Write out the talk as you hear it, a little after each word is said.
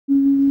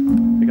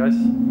guys.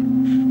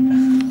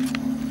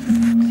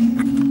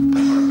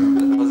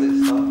 Was it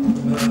start?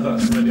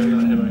 That's Radio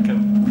Young, here I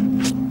come.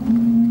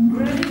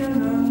 Radio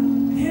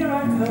Young, here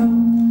I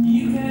come.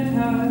 You can't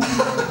hide.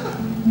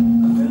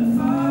 I'm gonna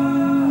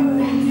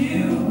find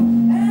you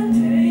and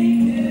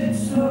take it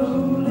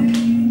slowly.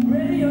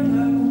 Radio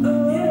Young,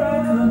 here I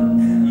come.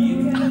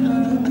 You can't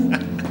hide.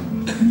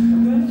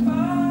 I'm gonna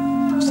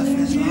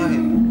find you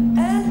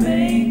and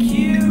make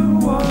you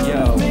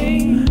want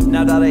me.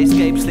 Now that I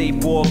escape,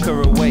 sleep, walk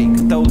or awake,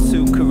 those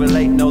who could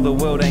relate know the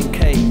world ain't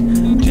cake.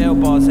 Jail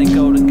bars ain't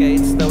golden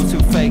gates, those who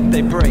fake,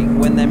 they break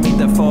when they meet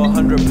the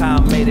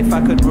 400-pound mate. If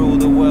I could rule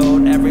the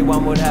world,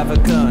 everyone would have a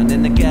gun.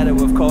 In the ghetto,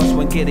 of course,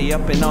 when giddy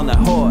up and on the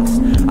horse,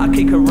 I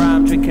kick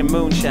around drinking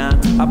moonshine,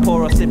 I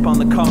pour or sip on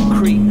the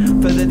concrete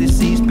for the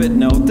deceased, but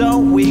no,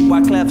 don't weep.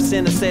 Why cleft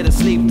sinner stayed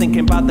asleep,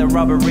 thinking about the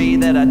robbery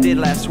that I did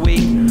last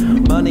week.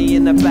 Money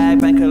in the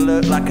bag, bank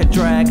alert like a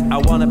drag. I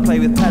wanna play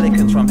with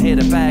pelicans from here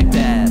to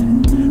Baghdad.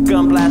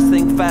 Gun blast,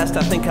 think fast,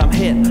 I think I'm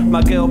hit.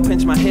 My girl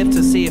pinched my hip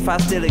to see if I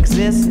still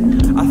exist.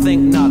 I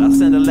think not, I'll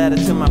send a letter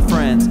to my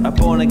friends. A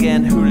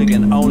born-again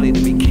hooligan, only to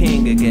be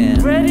king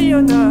again. Ready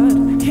or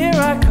not, here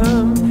I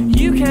come.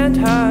 You can't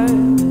hide.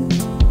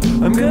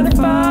 I'm gonna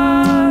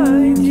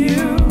find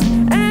you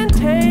and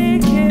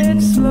take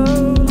it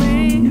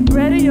slowly.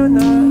 Ready or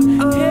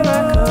not, here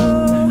I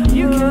come.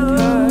 You can't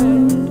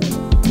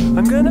hide.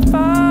 I'm gonna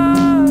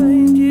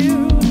find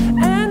you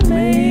and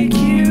make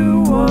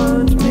you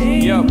want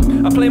me. Yo,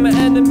 I play my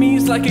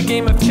enemies like a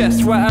game of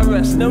chess where I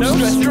rest. No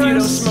stress if you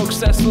don't smoke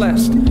cess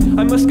less.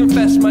 I must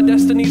confess my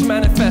destinies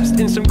manifest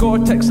in some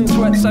Gore-Tex and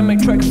sweats. I make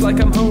treks like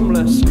I'm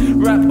homeless.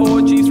 Rap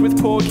orgies with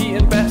Porgy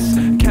and Bess.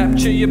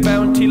 Capture your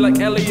bounty like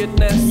Elliot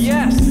Ness.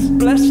 Yes,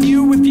 bless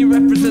you if you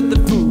represent the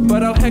food,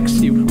 but I'll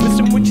hex you with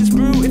some witch's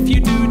brew if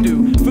you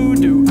do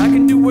voodoo. I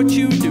can do what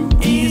you do,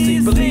 easy,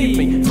 believe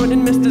me.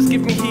 Frontin' misters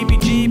give me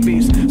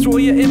heebie-jeebies. Swore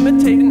you're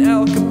imitating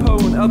Al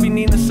Capone, I'll be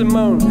Nina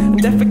Simone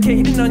and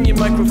defecating on your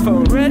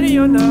microphone. Ready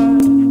or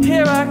not,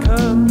 here I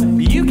come.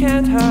 You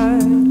can't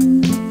hide.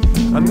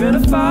 I'm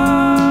gonna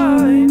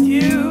find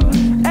you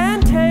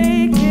and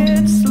take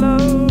it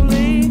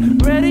slowly.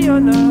 Ready or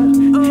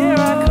not, here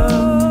I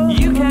come.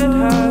 You can't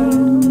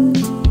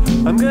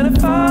hide. I'm gonna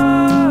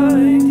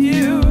find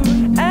you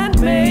and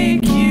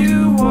make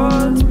you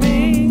want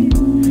me.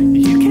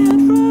 You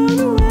can't run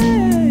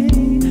away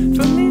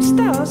from these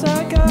stars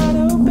I got,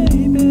 oh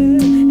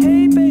baby.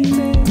 Hey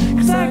baby,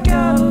 'cause I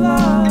got a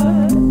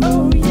lot,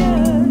 oh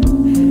yeah.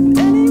 And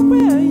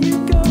anywhere you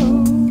go,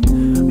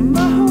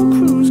 my whole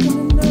crew's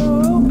gonna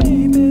know, oh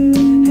baby.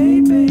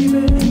 Hey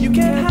baby, you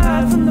can't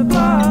hide from the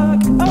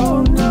block,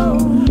 oh no.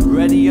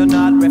 Ready or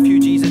not,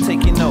 refugees are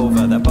taking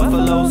over. The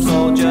Buffalo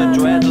Soldier,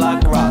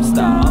 dreadlock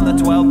Rasta. On the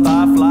 12th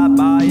I fly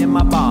by in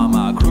my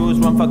bomber. Crews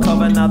run for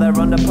cover, now they're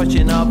under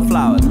pushing up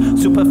flowers.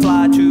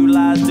 Superfly, true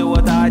lies, do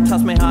or die.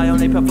 Toss me high,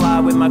 only per fly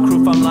with my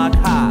crew from like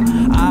high.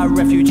 I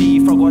refugee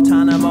from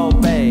Guantanamo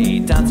Bay.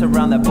 Dance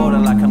around the border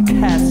like I'm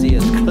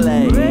Cassius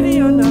Clay.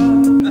 Ready or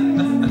not.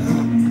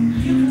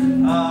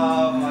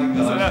 Oh my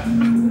god.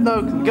 No,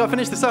 you gotta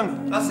finish the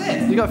song. That's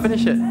it? You gotta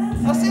finish it.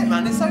 That's it,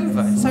 man. It's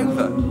over. It's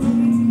over.